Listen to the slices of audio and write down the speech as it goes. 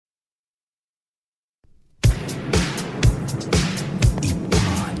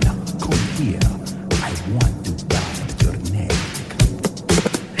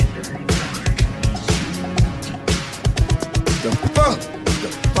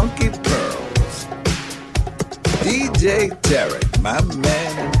DJ Derek, my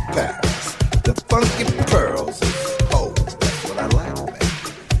man in Paris. The Funky Pearls. Oh, that's what I like,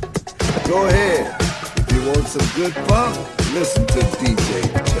 man. Go ahead. If you want some good funk, listen to DJ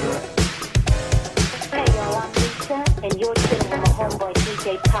Derek. Hey, yo, I'm Lisa, and you're chilling with my homeboy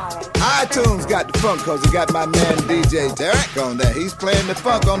DJ Paris. iTunes got the funk cause it got my man DJ Derek on there. He's playing the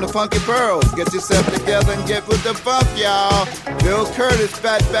funk on the Funky Pearls. Get yourself together and get with the funk, y'all. Bill Curtis,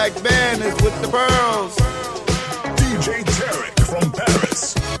 Fatback Band is with the Pearls. DJ Derek from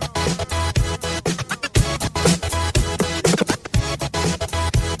Paris.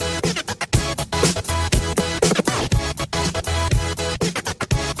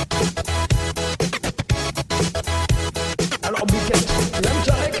 Alors, Biquette, l'âme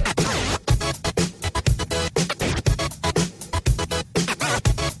Jarek.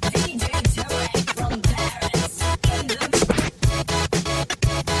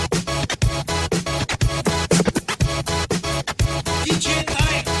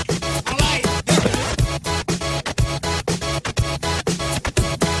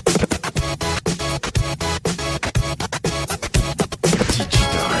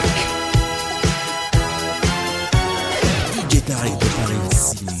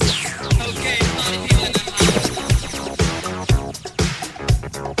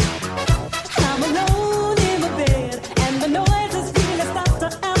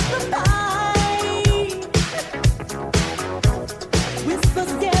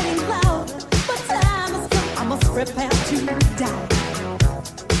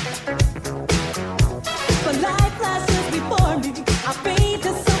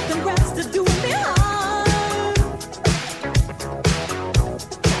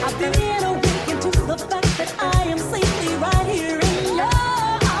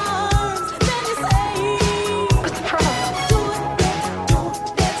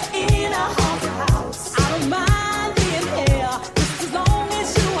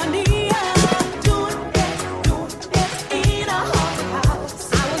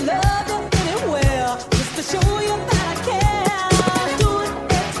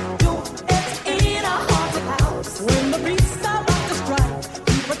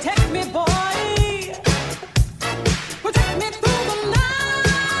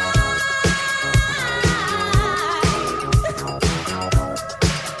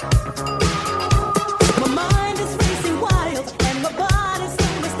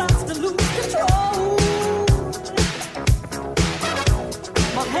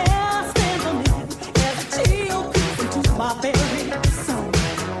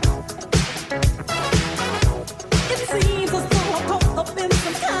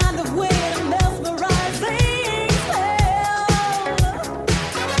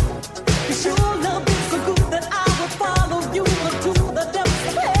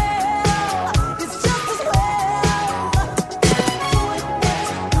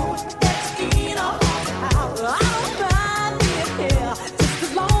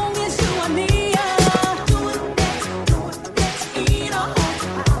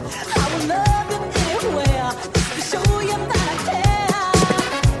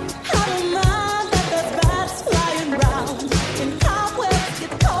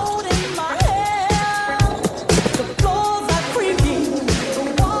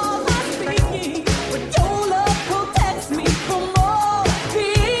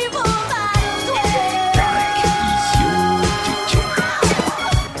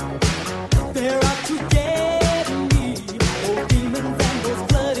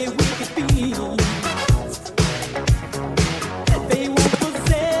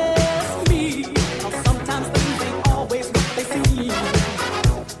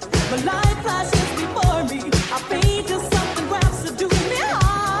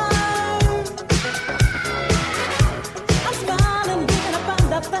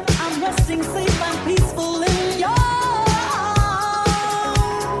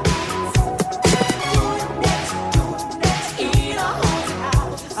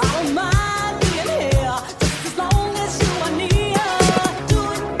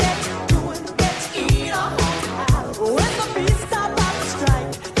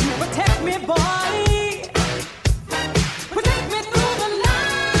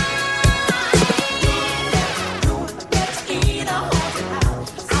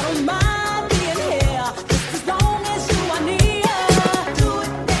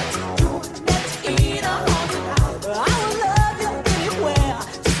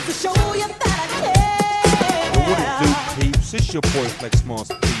 It's your boy Flex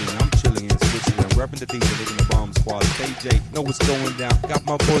Monster P, and I'm chilling and switching and repping the DJ, living the bomb squad. KJ, know what's going down. Got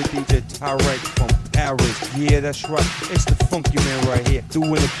my boy DJ Tarek from Paris. Yeah, that's right. It's the funky man right here,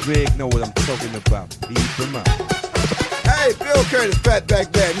 doing it big. Know what I'm talking about. Leave them out. Hey, Bill Curtis,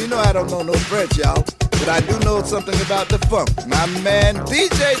 Fatback Band. You know I don't know no French, y'all. But I do know something about the funk. My man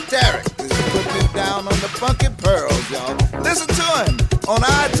DJ Tarek is putting it down on the Funky Pearls, y'all. Listen to him on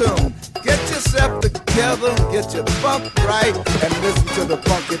iTunes. Get yourself together, get your funk right, and listen to the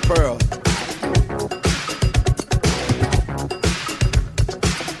Funky Pearls.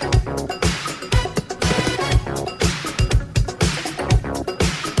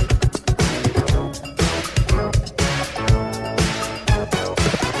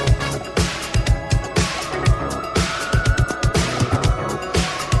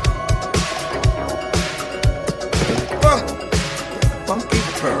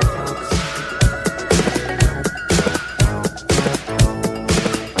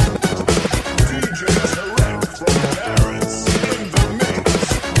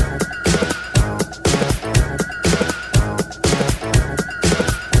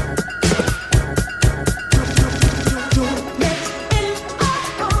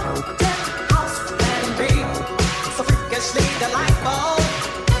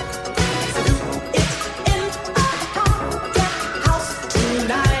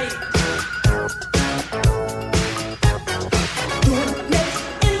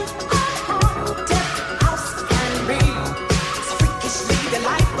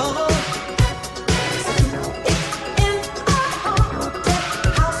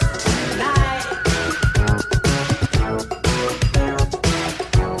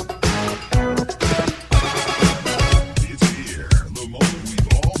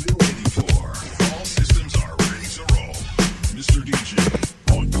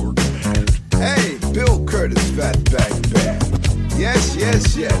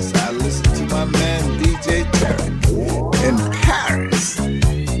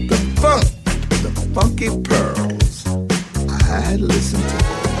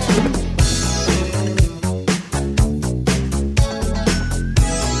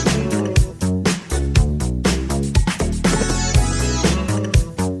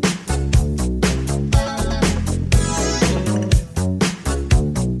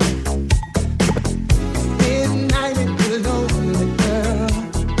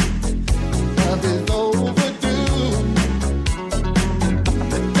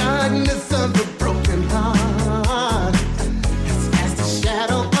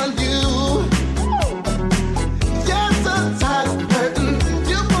 Shadow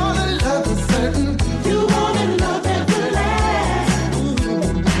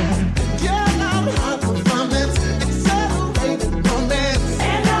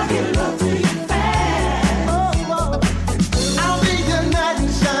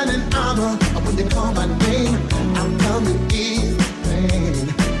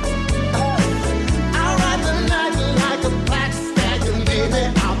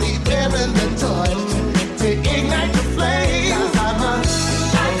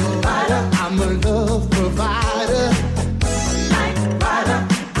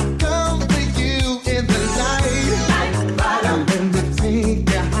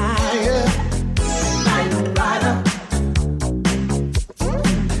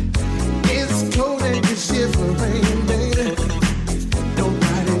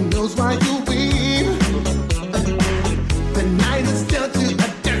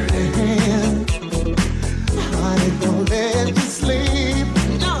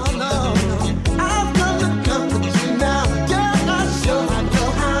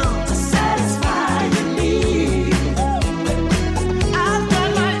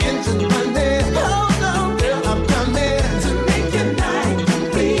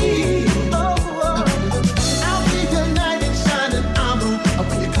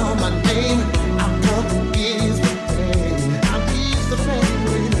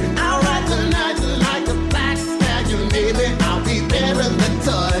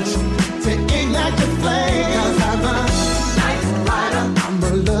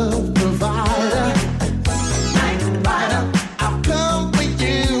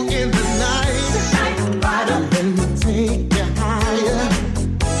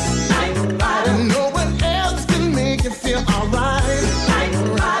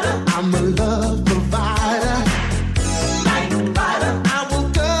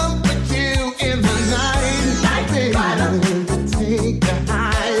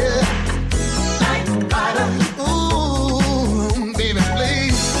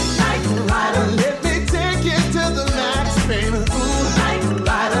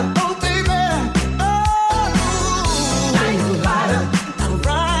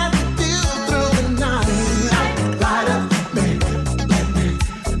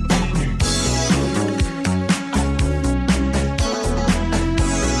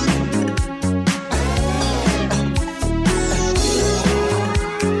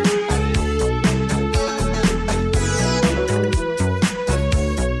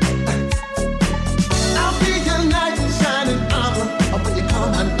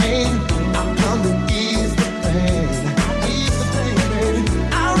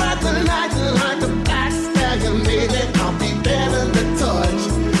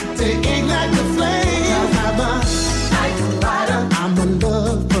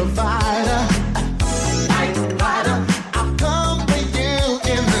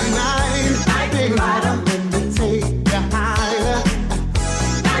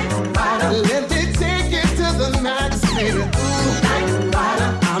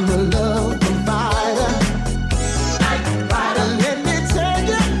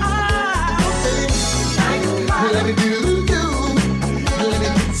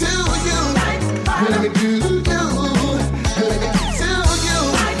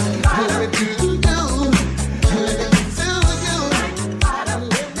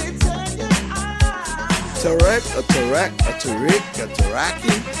Tarek, a Tarek, a Tariq, a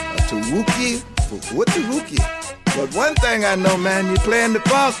Taraki, a Tawuki, what Tawuki? But one thing I know, man, you playing the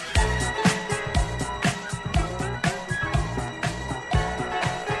funk.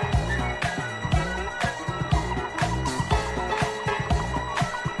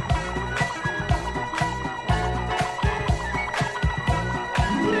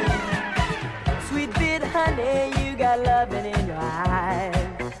 Sweet bit honey, you got loving in your eyes.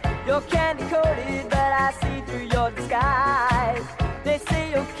 You're candy coated, but I see through your disguise. They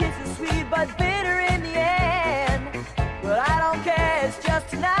say your kiss is sweet, but bitter in the end. But I don't care, it's just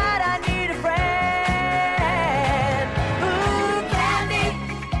tonight I need a friend. Ooh, candy,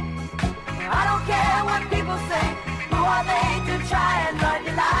 I don't care what people say. Who are they to try and run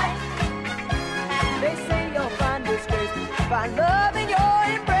your life? They say you'll find disgrace, find love in your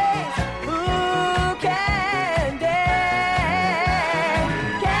embrace. Ooh, candy,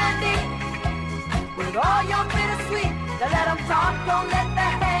 candy, with all your bittersweet. Now let them talk, don't let the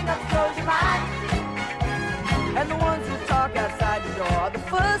hang-ups close your mind. And the ones who talk outside your door are the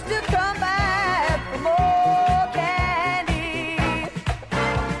first to come back for more candy.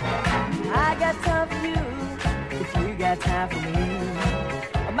 I got time for you, if you got time for me.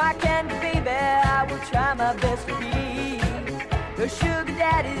 My candy baby, I will try my best to be your sugar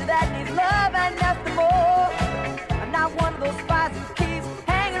daddy that needs love and nothing more. I'm not one of those spies who keeps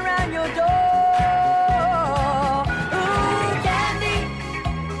hanging around your door. Ooh, candy,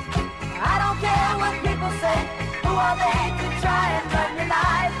 I don't care what people say. Who are they to try and run your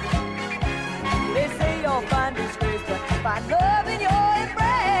life? They say you'll find disgrace, but find love in your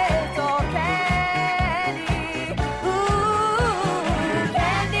embrace. Oh, candy, ooh,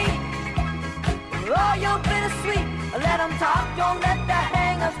 candy, oh, you're bittersweet. Let them talk, don't let the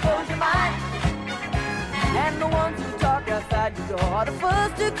hang-ups close your mind. And the ones who talk outside your door are the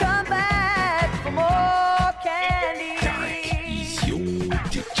first to come back for more candy.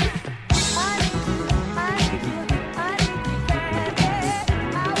 I'm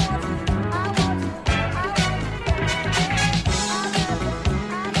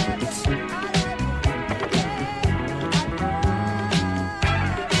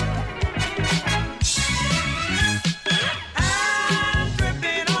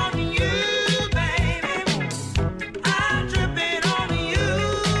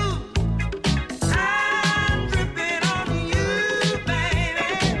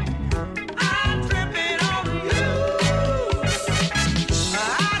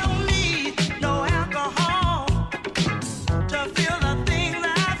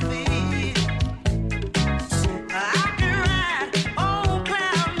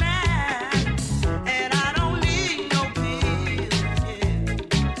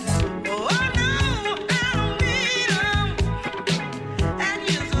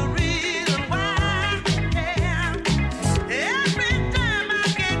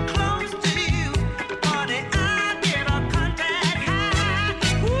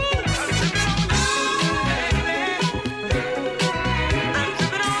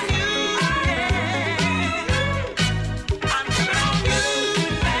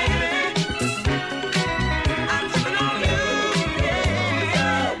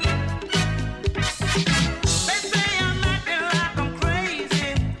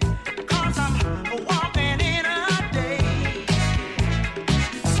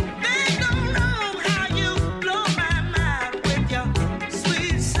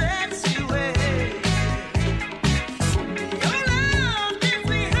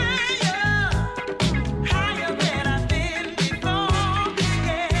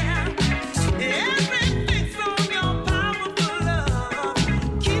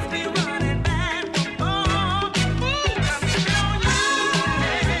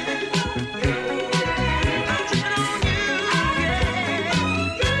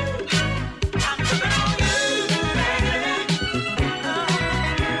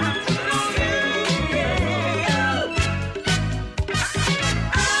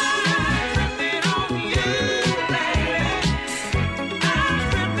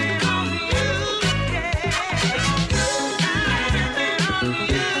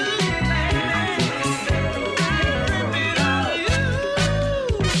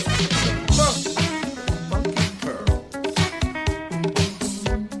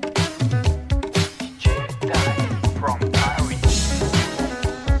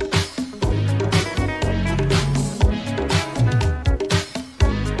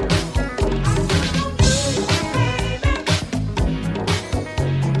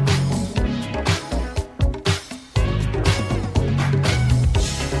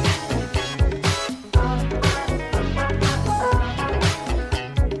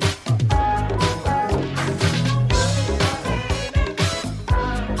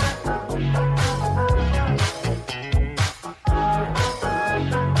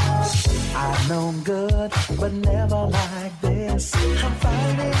good, but never like this. I'm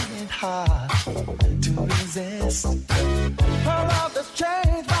finding it hard to resist. Her love has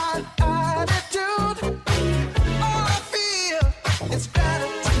changed my attitude. All I feel is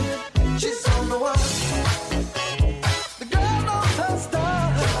gratitude. She's on the one. The girl knows her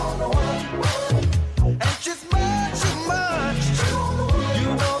stuff. She's on the one. And she's much too much. You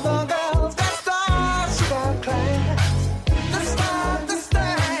know the girl's got stars. She got class. This time, this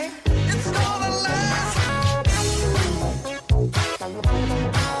thing, it's gonna last.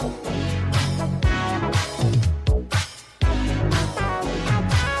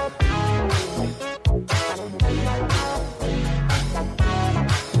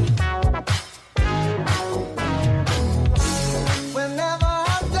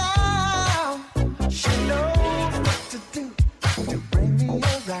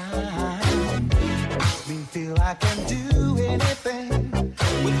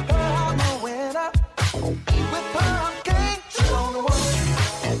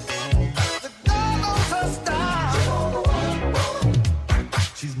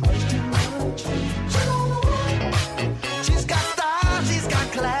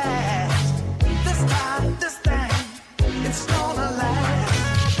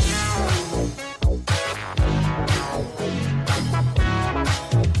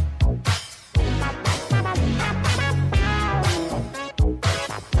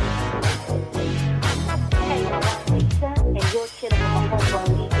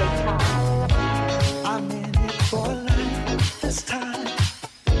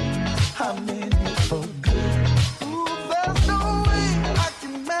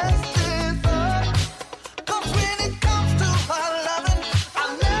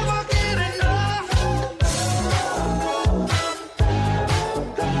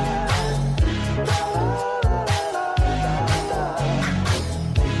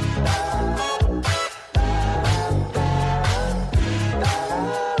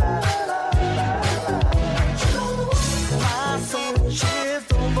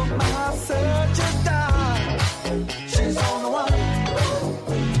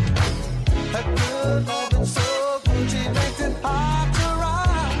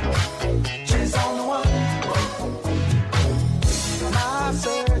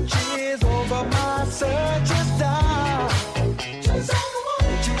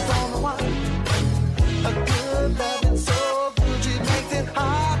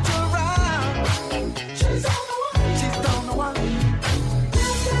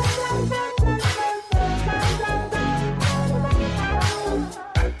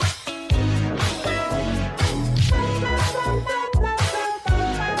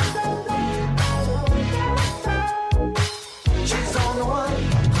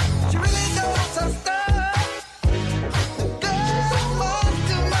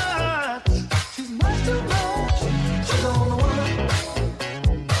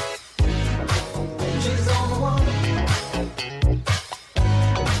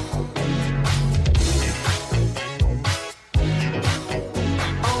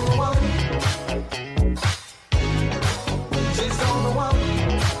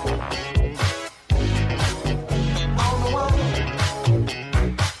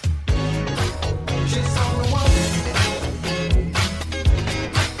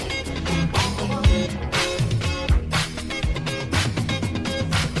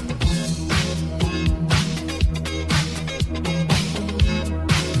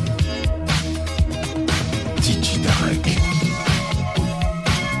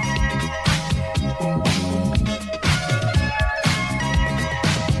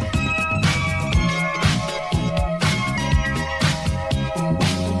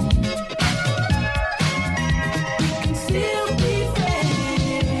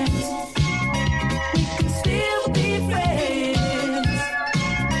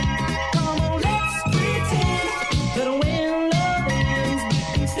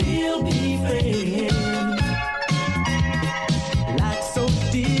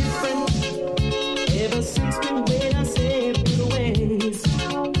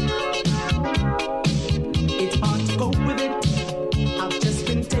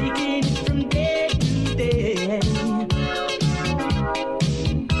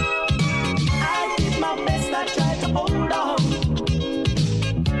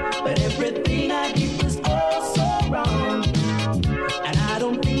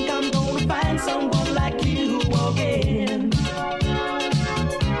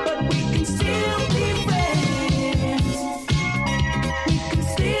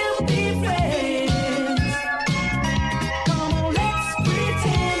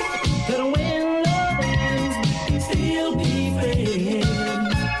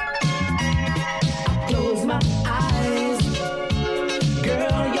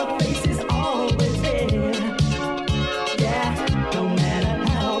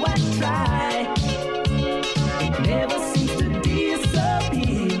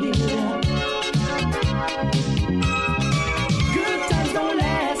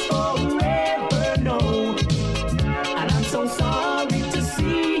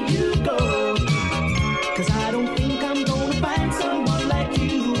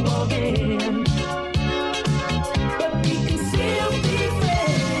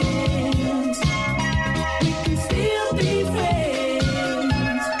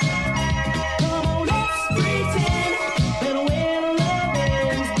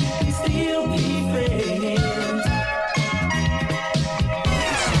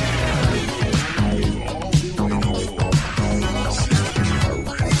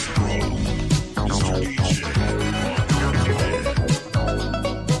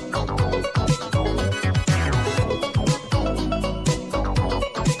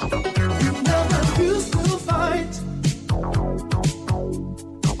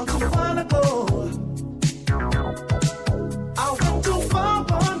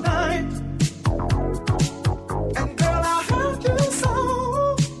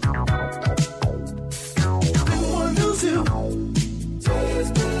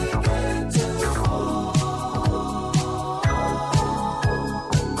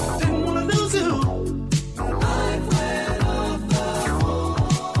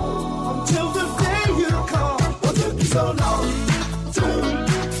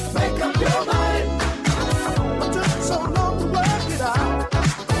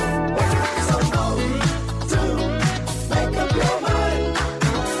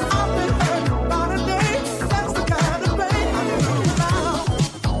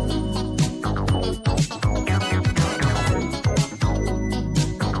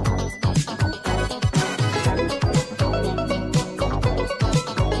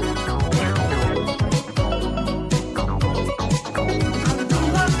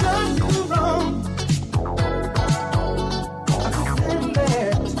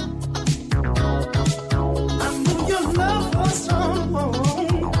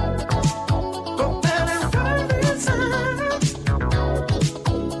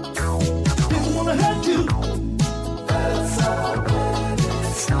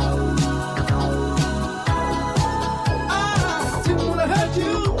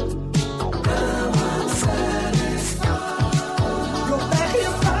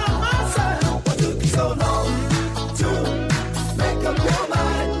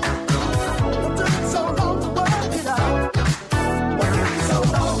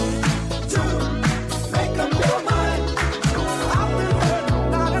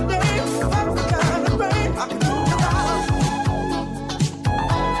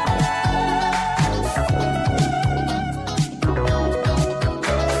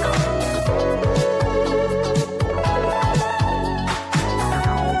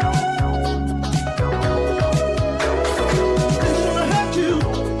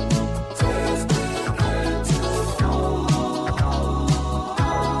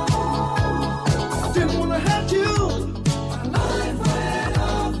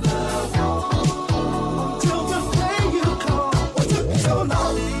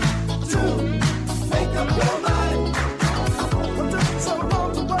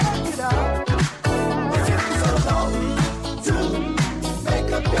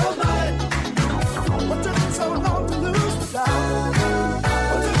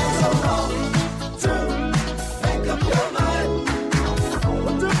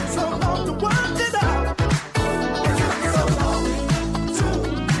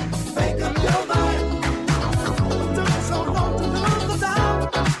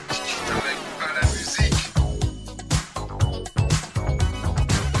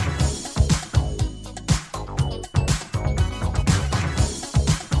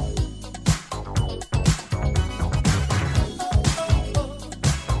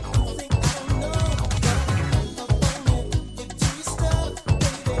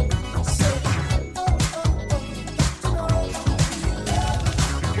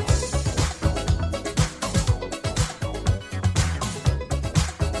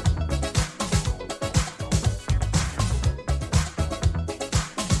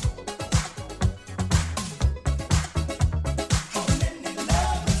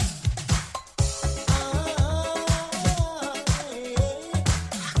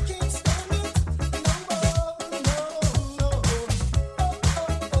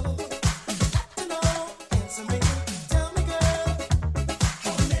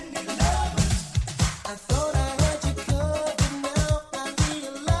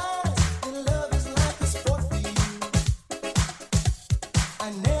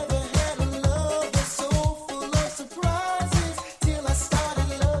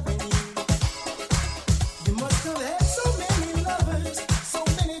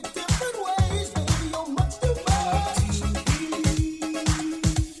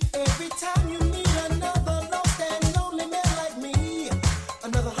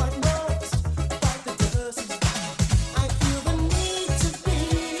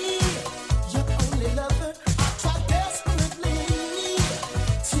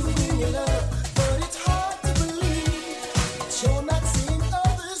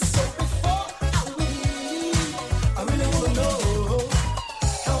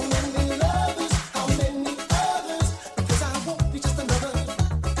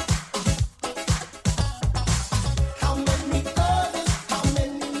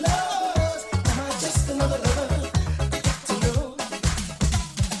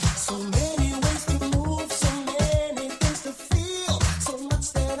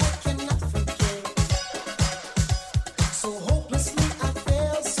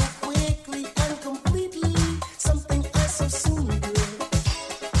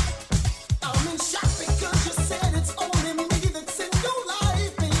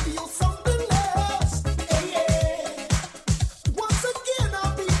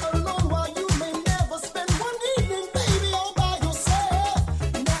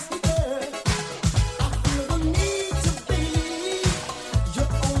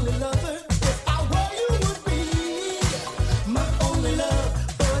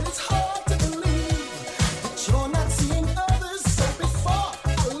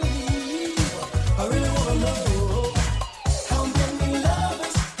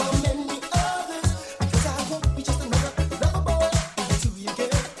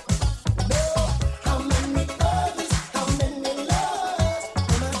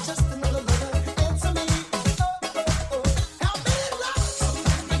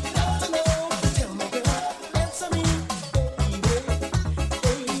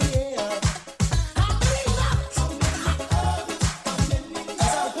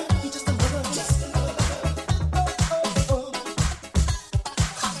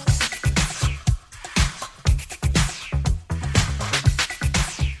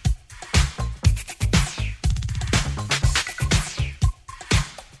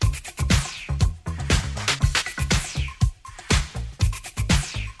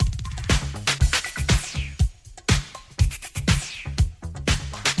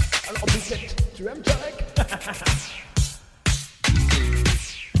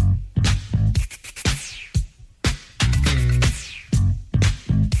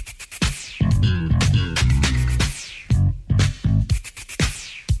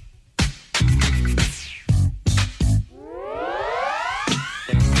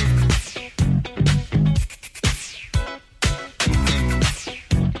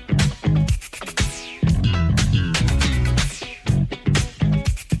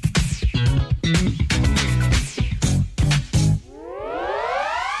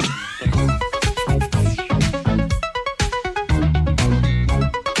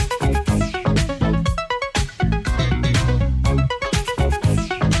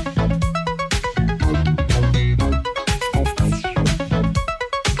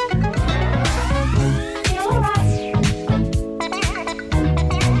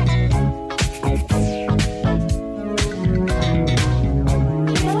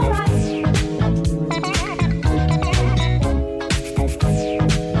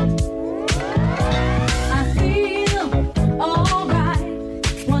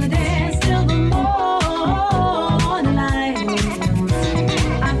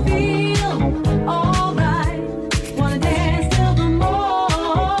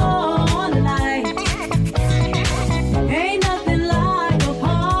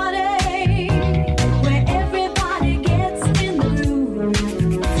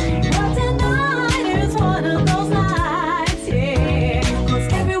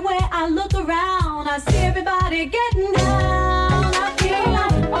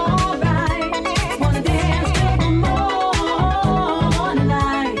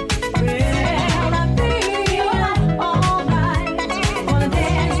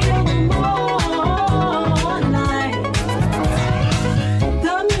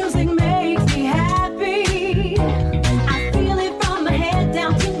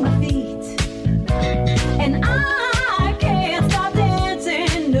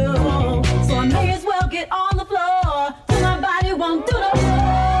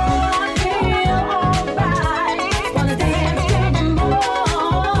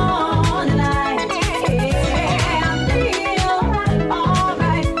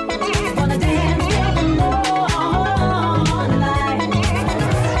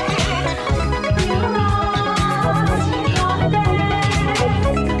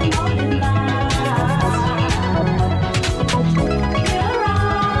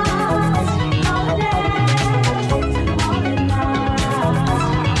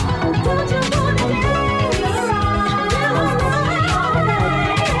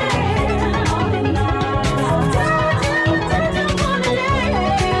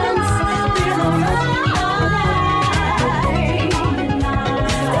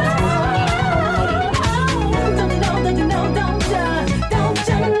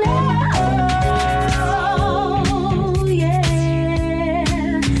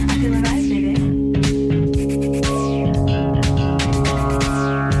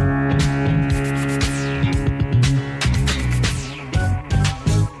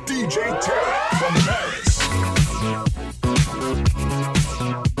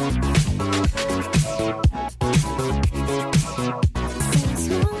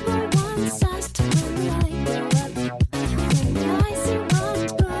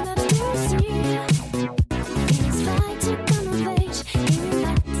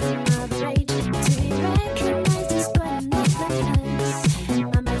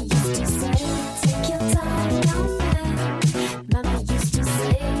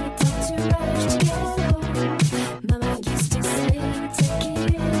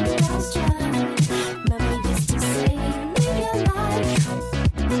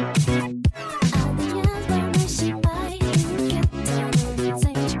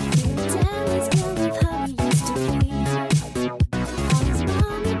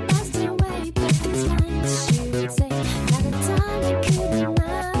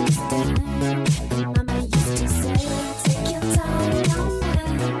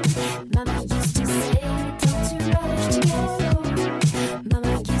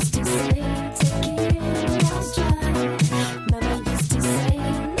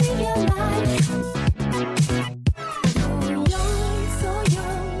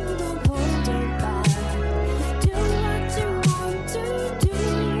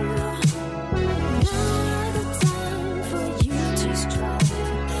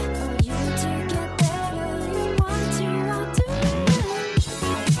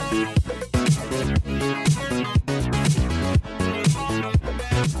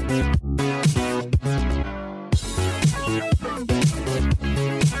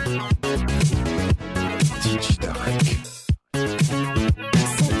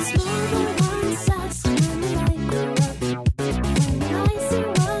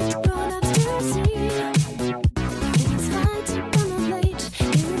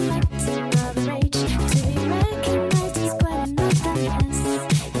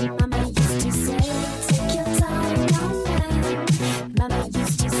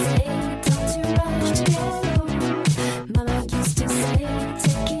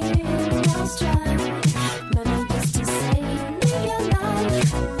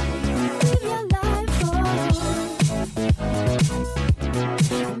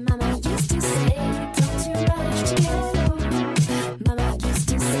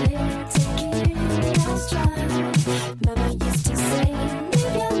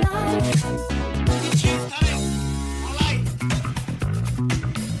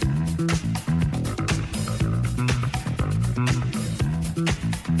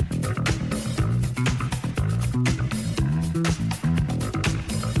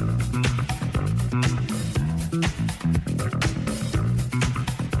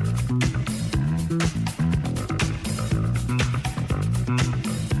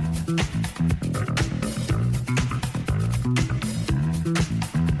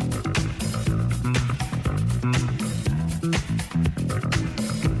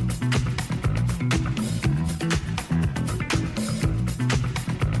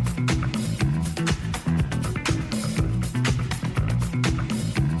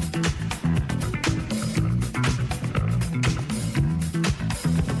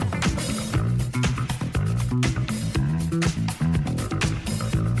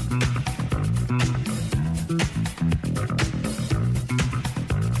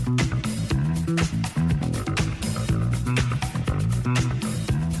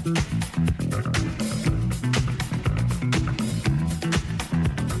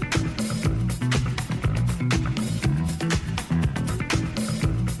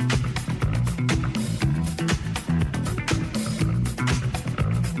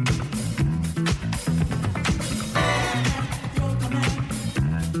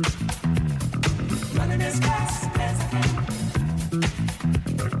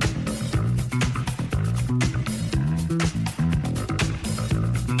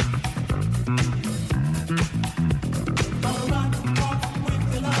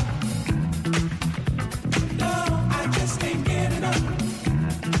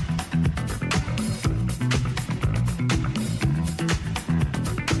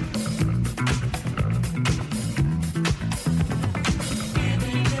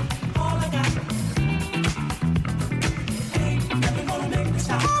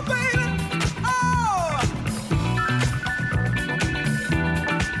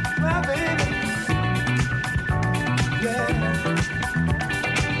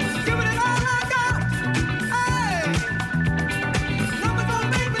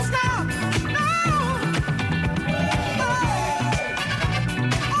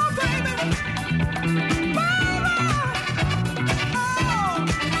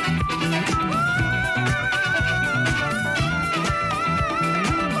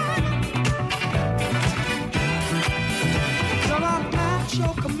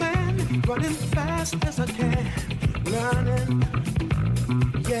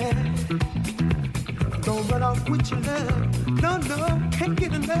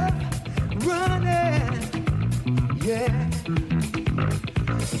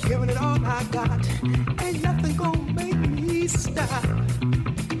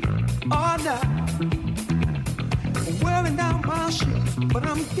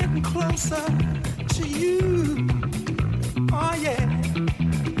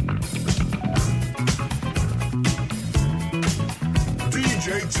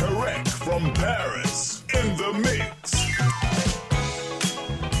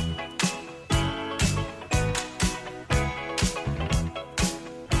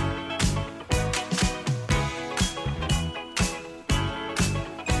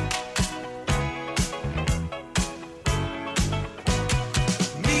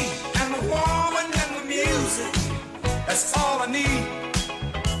 That's all I need.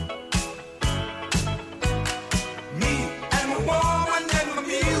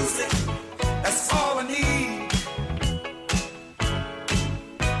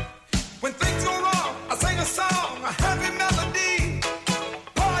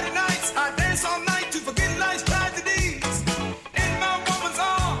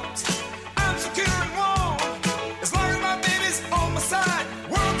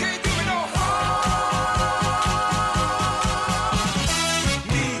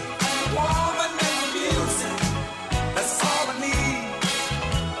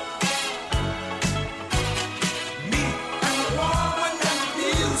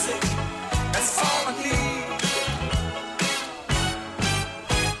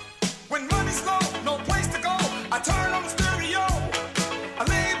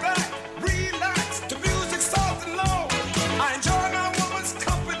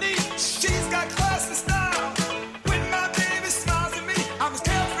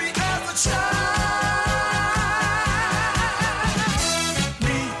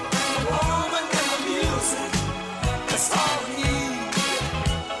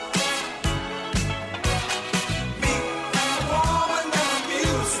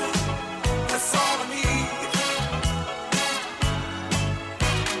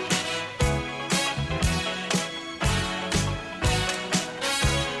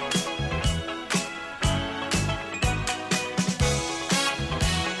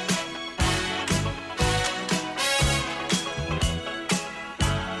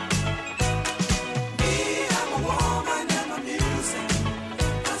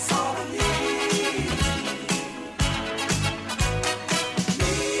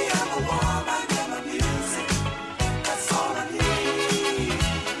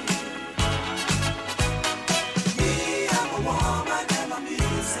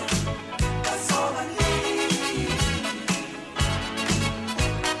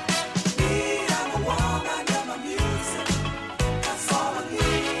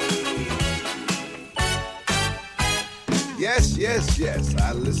 Yes,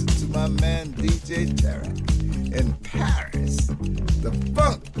 I listen to my man DJ Tarek in Paris. The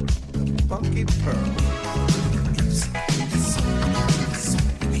funky pearl.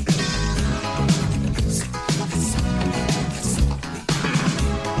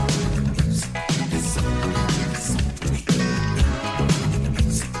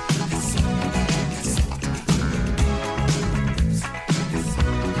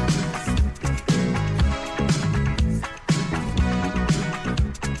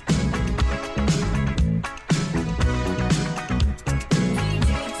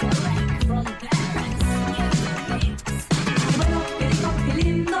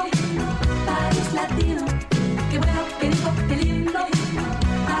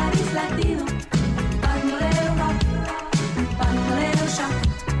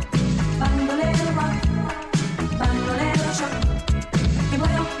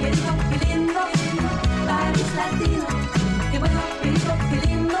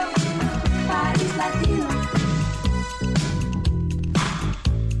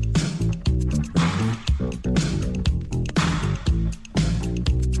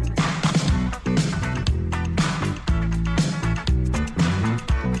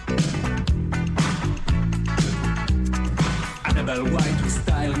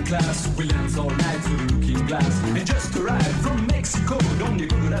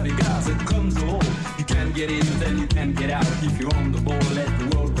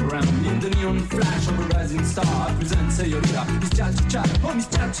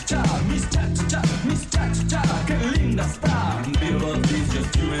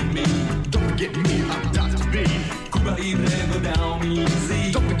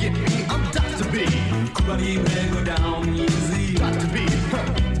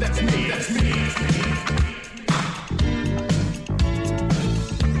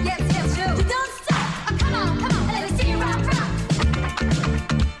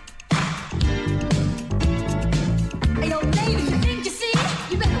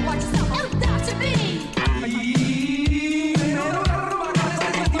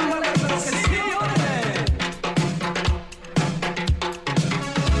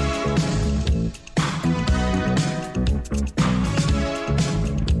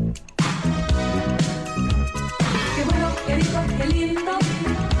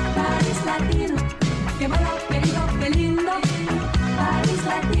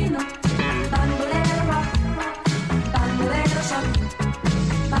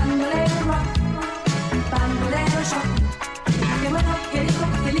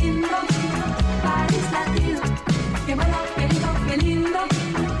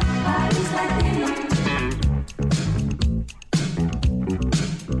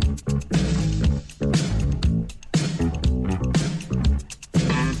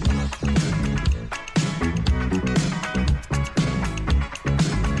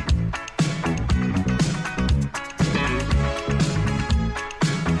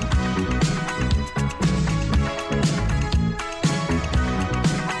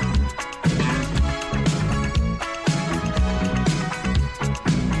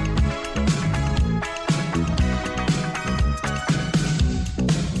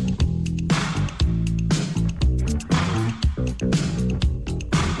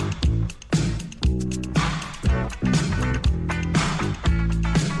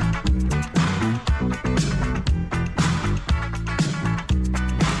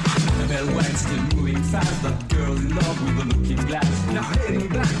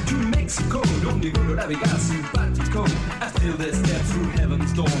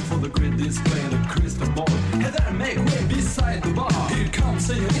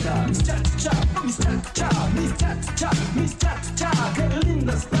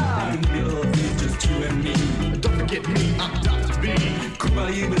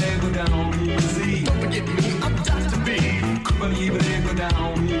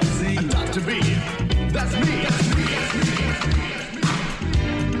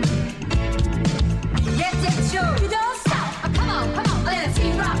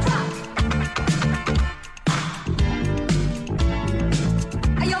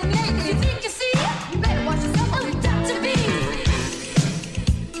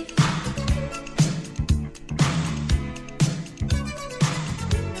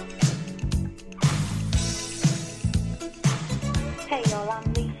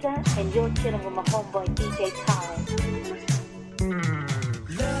 And you're chilling with my homeboy DJ Tarek.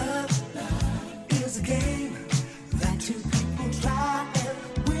 Love is a game that two people play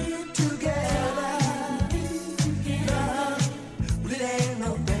and win together. Love, well, it ain't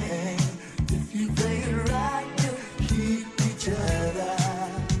no thing. If you play it right, you'll keep each other.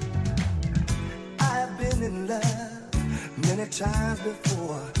 I've been in love many times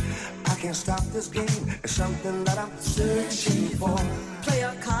before. I can't stop this game. It's something that I'm searching for. Play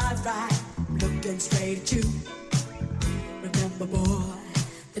your cards right, looking straight at you. Remember, boy,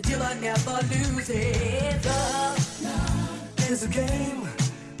 the dealer never loses. Love is a game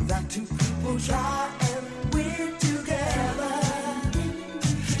that two people try and win together.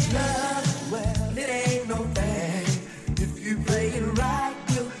 Love, well, it ain't no thing. If you play it right,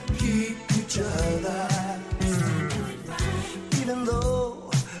 you'll keep each other. Even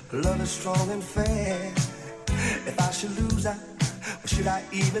though love is strong and fair, if I should lose out, should I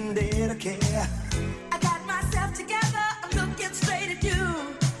even dare to care? I got myself together, I'm looking straight at you.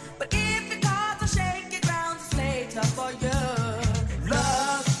 But if your cards are shaky ground, it's later for you.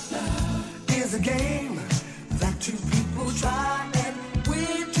 Love is a game that two people try and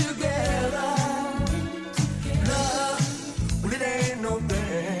win together. Love, well, it ain't no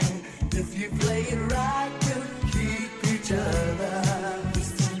thing. If you play it right, you'll keep each other.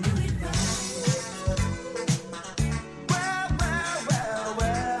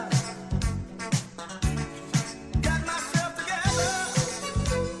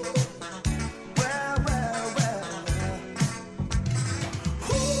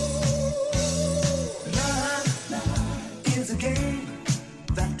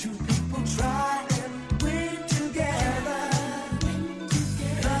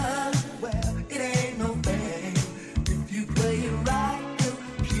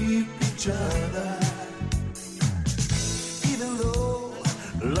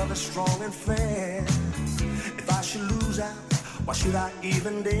 Strong and fair. If I should lose out, why should I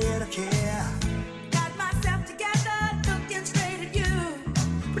even dare to care? Got myself together, looking straight at you.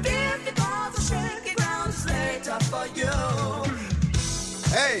 But if the balls are shaky ground, it's later for you.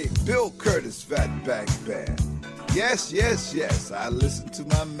 Hey, Bill Curtis, Fatback Band. Yes, yes, yes, I listen to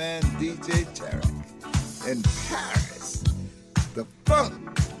my man DJ Tarek in Paris. The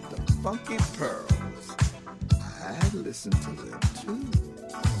funk, the funky pearls. I listen to them too.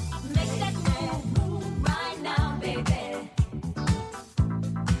 Make that move right now, baby.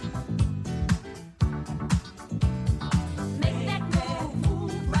 Make that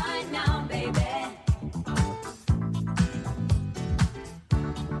move right now, baby.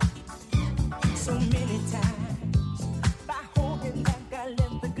 So many times, by holding back, I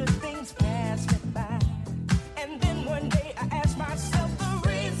let the good things pass me by. And then one day I asked myself the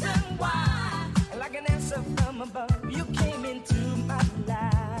reason why. Like an answer from above, you came into my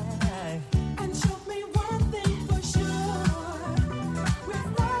life. And showed me one thing for sure. With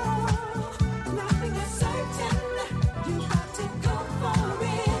love, nothing is certain. You got to go for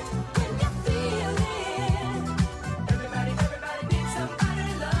it when you feel it. Everybody needs somebody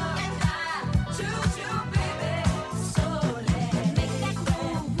to love. And I choose you, baby.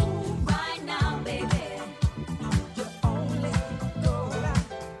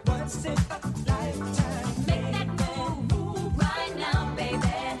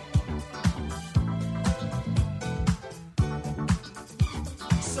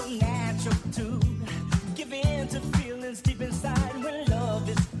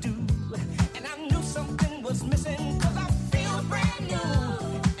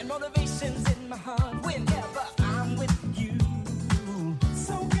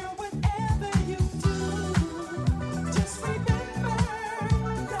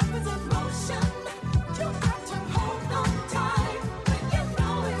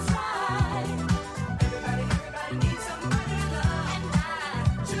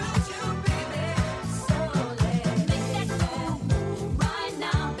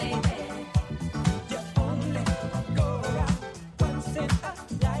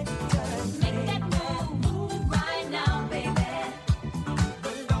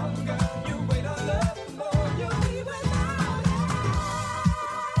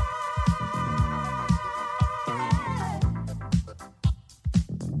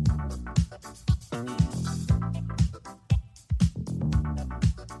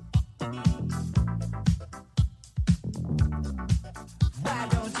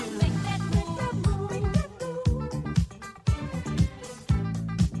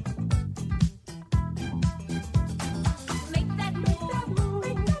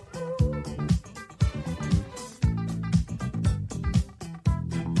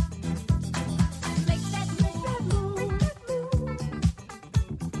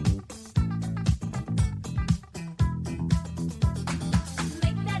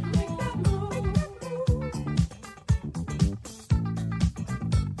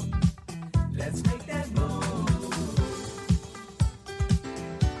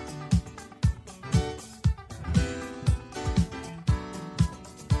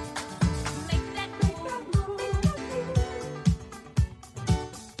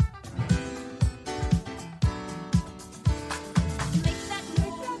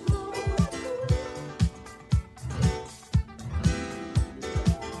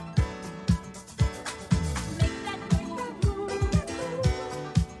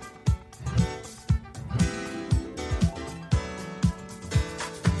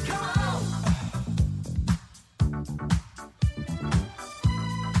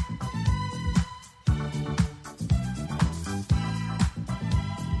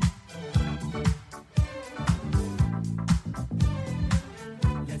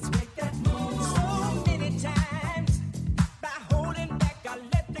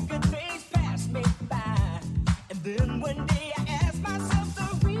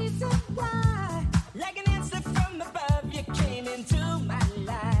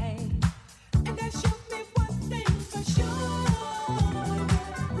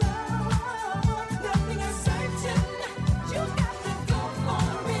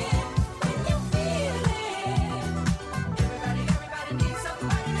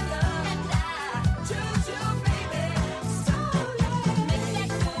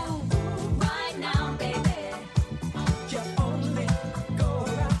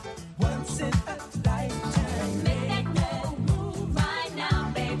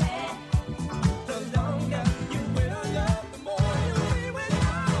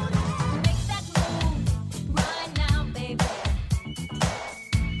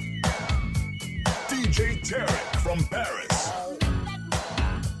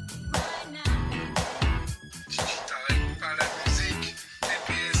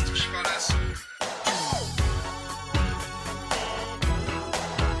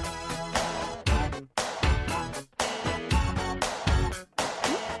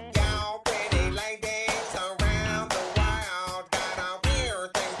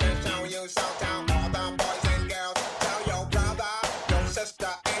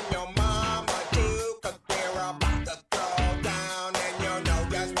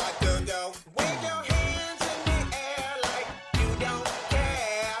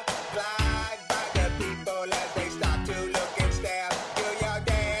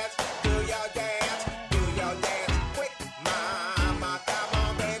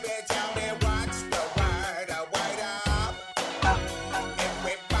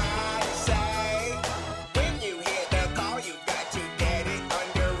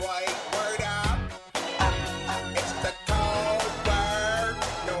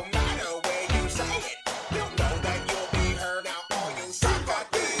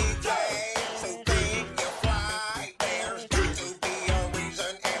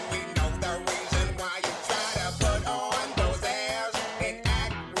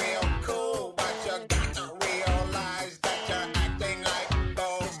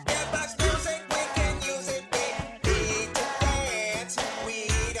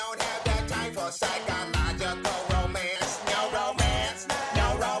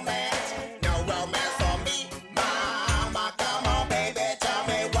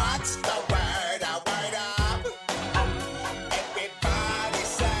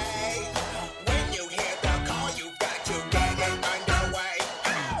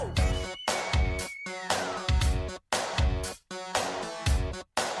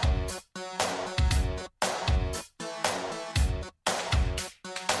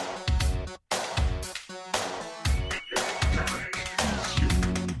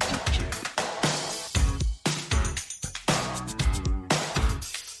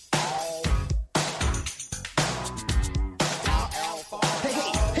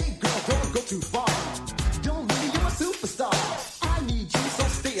 too far. Don't leave, you're a superstar. I need you, so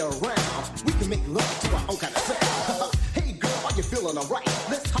stay around. We can make love to our own kind of sound. Hey girl, are you feeling alright?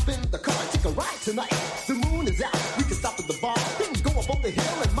 Let's hop in the car and take a ride tonight. The moon is out, we can stop at the bar, then go up on the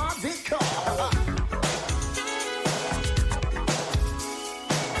hill in my big car.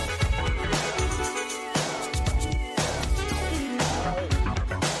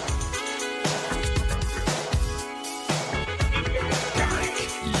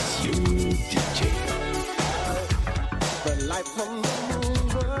 From the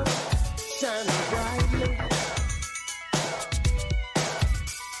moon, shining brightly.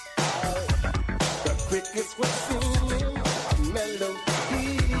 The crickets were singing a melody.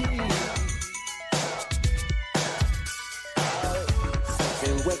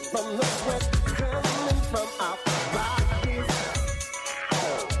 Something wet from the sweat coming from our bodies.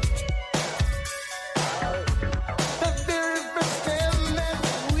 The very first time that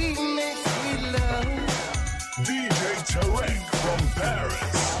we make sweet love. DJ Tarek from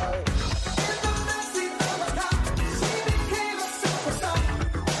Paris.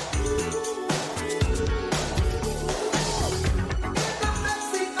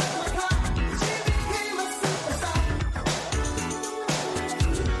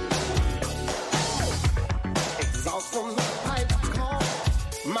 Exhaust from the pipe call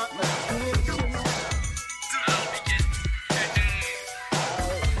my attention.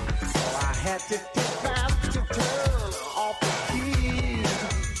 So I had to take time to turn off the key.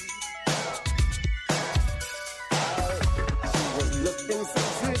 She was looking so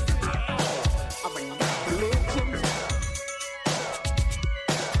good, I forgot to mention.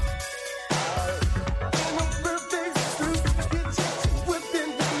 In her birthday suit, she whipped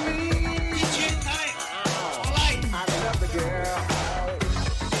into me. I love the girl.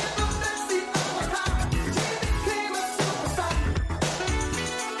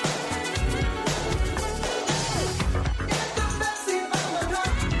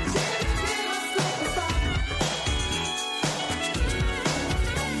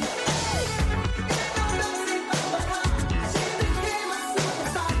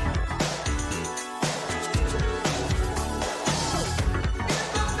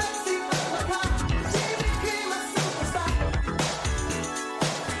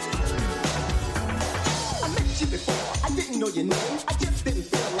 Know your name, I just didn't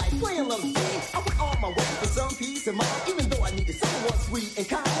feel like playing little game. I went on my way for some peace of mind, even though I needed someone sweet and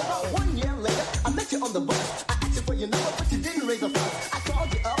kind. About 1 year later, I met you on the bus. I asked you for your number, but you didn't raise a fuss. I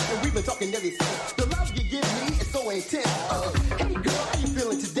called you up and we've been talking ever since. The love you give me is so intense. Hey girl, how you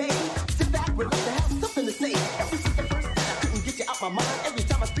feeling today? Sit back, relax, to have something to say. Ever since the first time, I couldn't get you out my mind. Every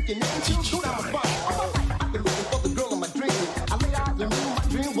time I speak your name, chills go down my spine. All my life, I've been looking for the girl of my dream. I laid eyes on you, my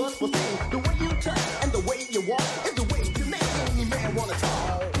dream was fulfilled. The way you touch and the way you walk is the way to make any man wanna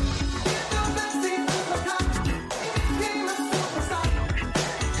talk.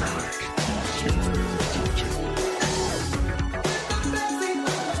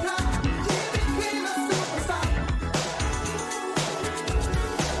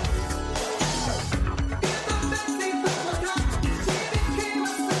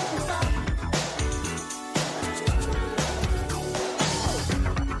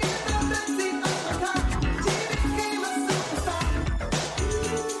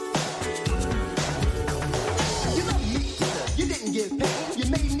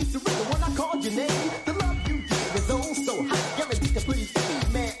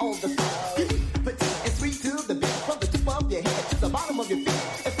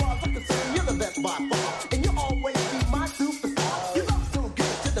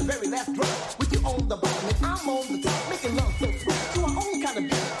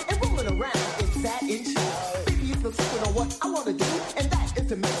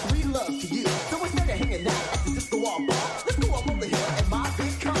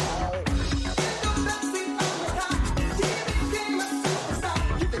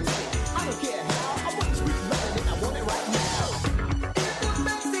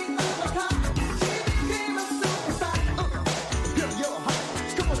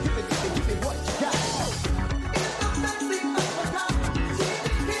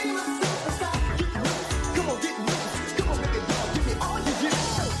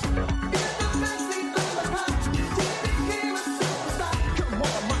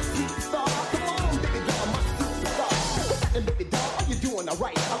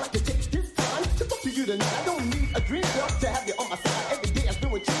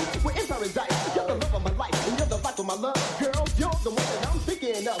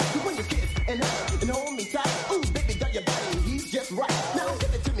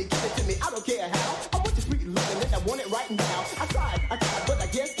 Care how I want your sweet love and I want it right now. I tried, but I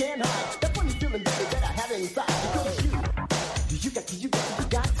just can't hide. That funny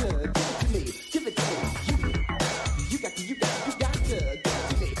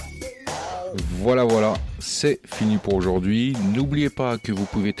Voilà, c'est fini pour aujourd'hui. N'oubliez pas que vous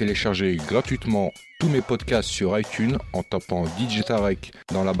pouvez télécharger gratuitement tous mes podcasts sur iTunes en tapant DJ Tarek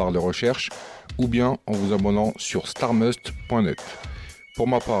dans la barre de recherche ou bien en vous abonnant sur starmust.net. Pour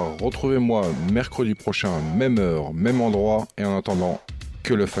ma part, retrouvez-moi mercredi prochain, même heure, même endroit, et en attendant,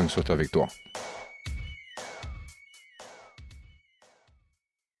 que le funk soit avec toi.